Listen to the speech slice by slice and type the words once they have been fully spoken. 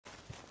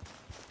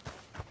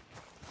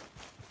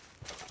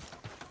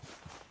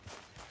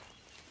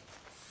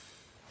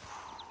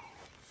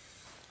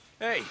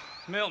Hey,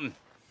 Milton.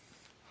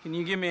 Can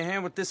you give me a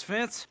hand with this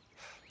fence?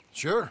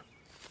 Sure.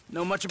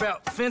 Know much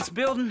about fence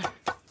building?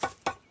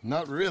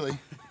 Not really.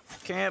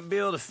 Can't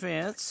build a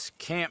fence,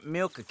 can't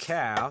milk a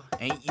cow,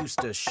 ain't used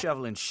to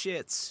shoveling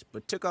shits,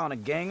 but took on a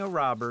gang of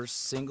robbers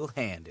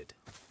single-handed.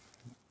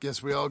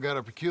 Guess we all got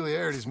our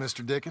peculiarities,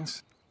 Mr.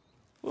 Dickens.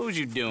 What was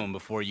you doing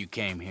before you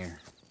came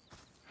here?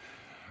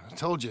 I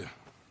told you.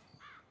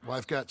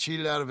 Wife got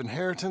cheated out of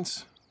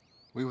inheritance.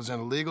 We was in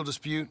a legal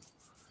dispute.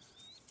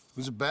 It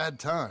was a bad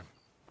time.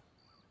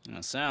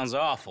 Well, sounds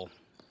awful,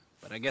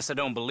 but I guess I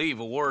don't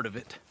believe a word of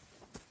it.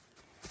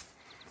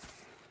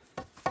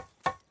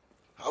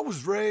 I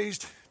was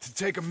raised to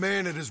take a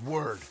man at his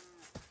word,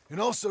 and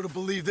also to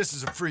believe this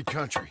is a free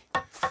country.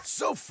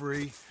 So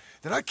free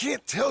that I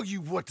can't tell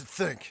you what to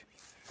think.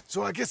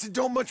 So I guess it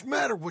don't much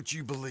matter what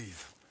you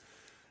believe.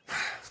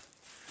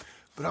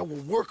 But I will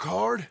work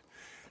hard,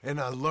 and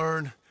I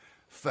learn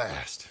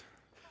fast.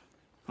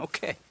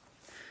 Okay.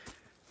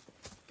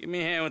 Give me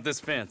a hand with this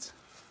fence.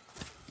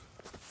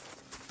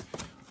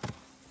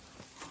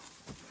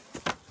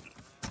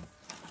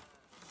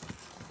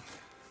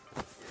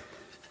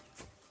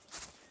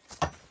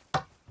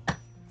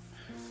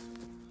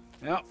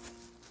 Well,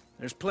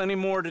 there's plenty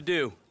more to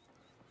do.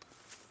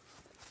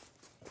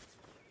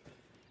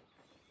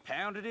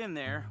 Pound it in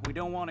there. We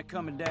don't want it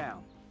coming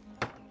down.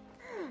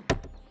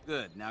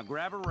 Good. Now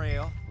grab a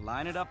rail,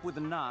 line it up with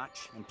a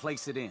notch, and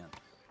place it in.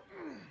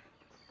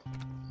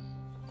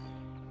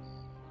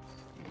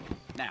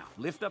 Now,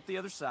 lift up the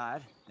other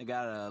side. They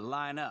gotta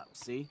line up,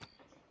 see?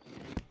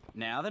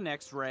 Now the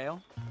next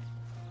rail.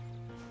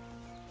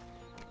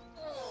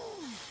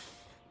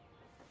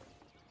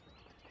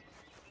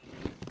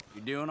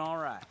 You're doing all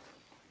right.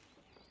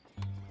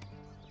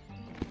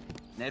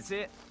 That's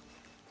it.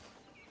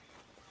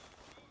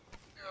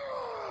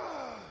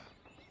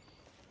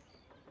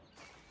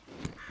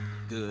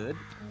 Good.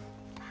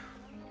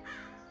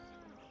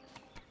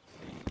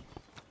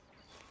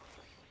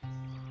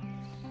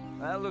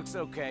 That looks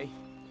okay.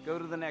 Go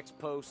to the next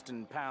post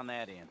and pound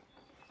that in.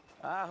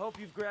 I hope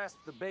you've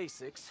grasped the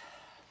basics.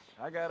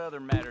 I got other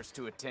matters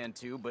to attend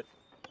to, but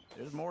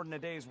there's more than a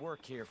day's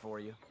work here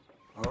for you.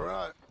 All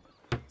right.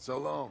 So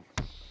long.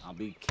 I'll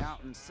be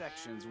counting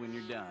sections when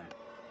you're done.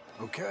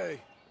 Okay.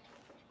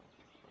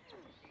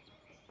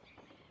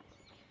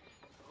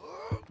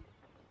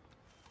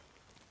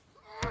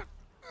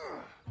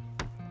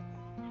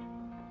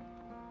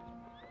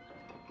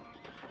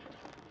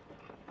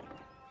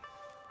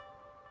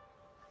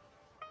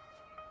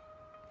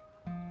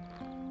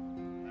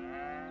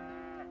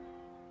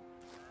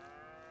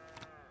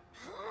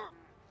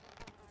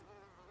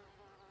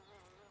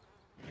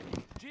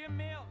 Jim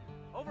Milton,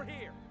 over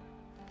here.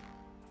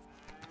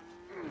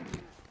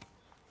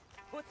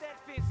 Put that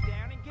fence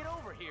down and get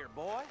over here,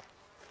 boy.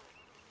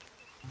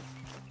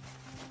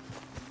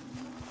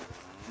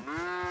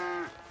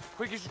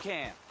 Quick as you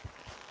can.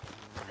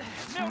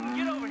 Milton,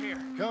 get over here.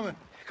 Coming.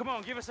 Come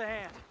on, give us a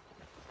hand.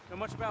 Know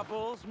much about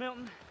bulls,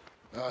 Milton?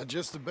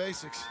 Just the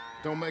basics.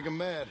 Don't make them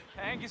mad.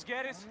 Angus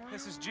Geddes,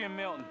 this is Jim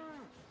Milton.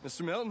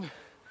 Mr. Milton,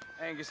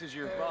 Angus is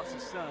your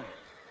boss's son.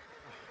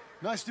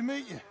 nice to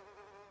meet you.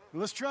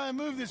 Let's try and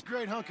move this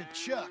great hunk of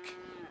chuck.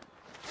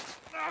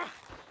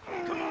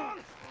 Come on,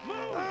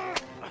 move!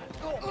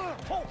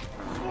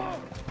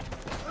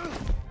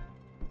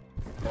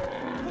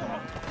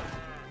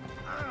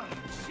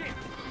 Shit!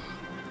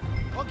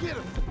 I'll get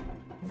him.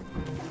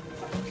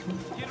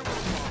 Get a rope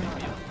on him,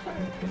 Milton.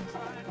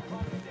 Try and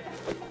calm him down.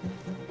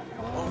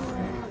 Over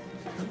here.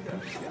 We got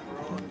a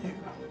camera on you.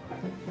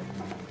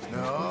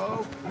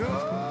 No, no!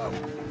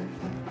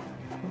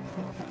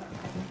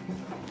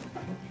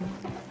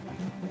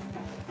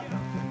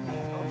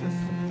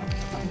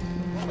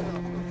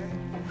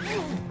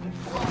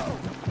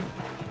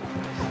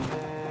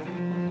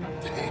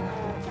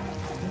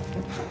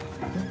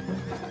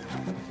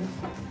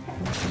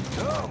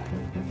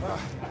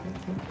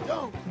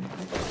 Don't!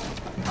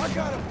 I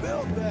gotta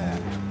build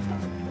that!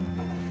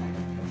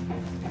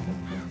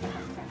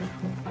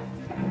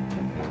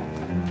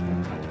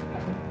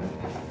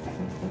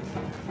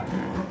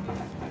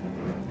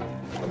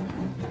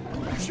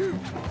 Shoot!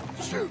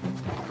 Shoot!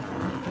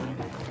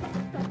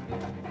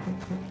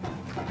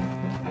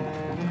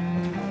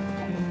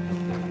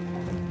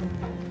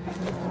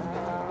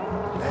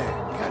 Man,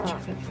 gotcha.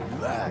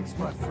 Relax,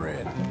 my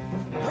friend.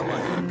 How am I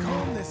gonna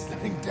calm this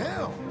thing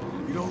down?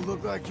 You don't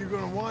look like you're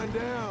gonna wind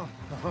down.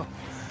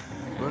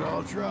 But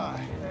I'll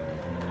try.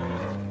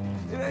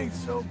 It ain't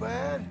so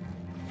bad.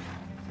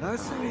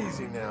 Nice and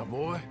easy now,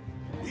 boy.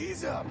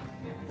 Ease up.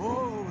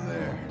 Whoa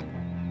there.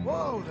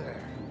 Whoa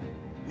there.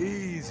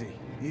 Easy,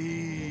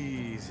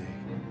 easy.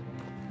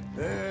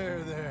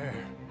 There, there.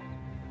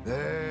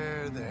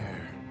 There,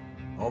 there.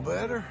 All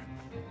better?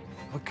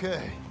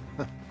 Okay.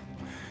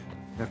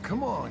 Now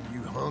come on,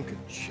 you hunk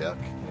of chuck.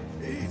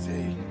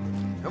 Easy.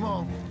 Come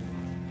on.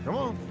 Come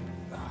on.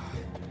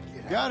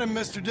 Got him,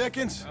 Mr.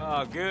 Dickens.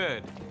 Oh,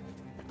 good.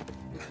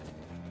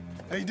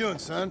 How you doing,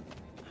 son?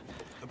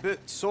 A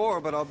bit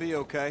sore, but I'll be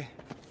okay.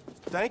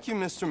 Thank you,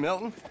 Mr.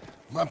 Milton.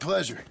 My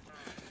pleasure.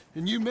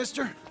 And you,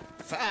 mister?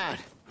 Fine.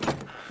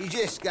 He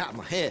just got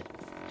my head.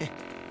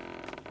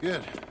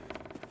 Good.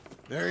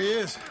 There he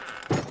is.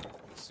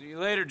 See you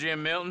later,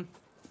 Jim Milton.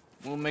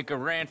 We'll make a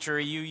rancher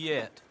of you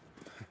yet.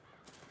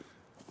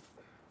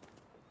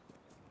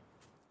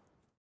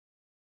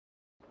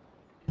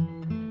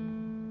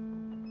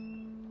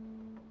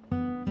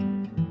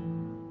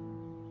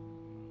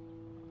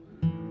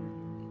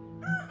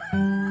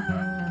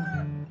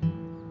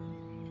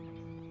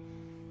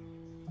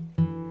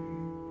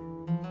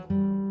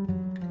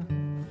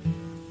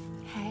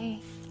 Hey.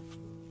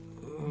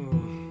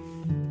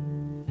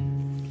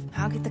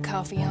 I'll get the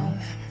coffee on.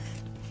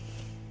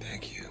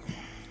 Thank you.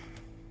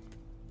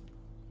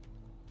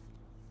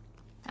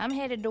 I'm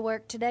headed to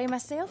work today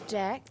myself,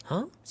 Jack.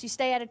 Huh? So you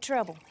stay out of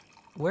trouble.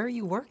 Where are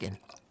you working?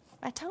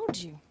 I told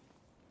you.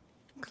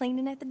 I'm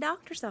cleaning at the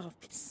doctor's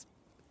office.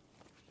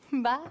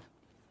 Bye.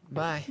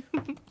 Bye.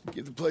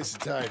 Get the place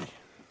tidy.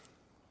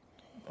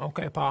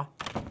 Okay, Pa.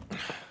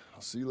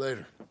 I'll see you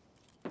later.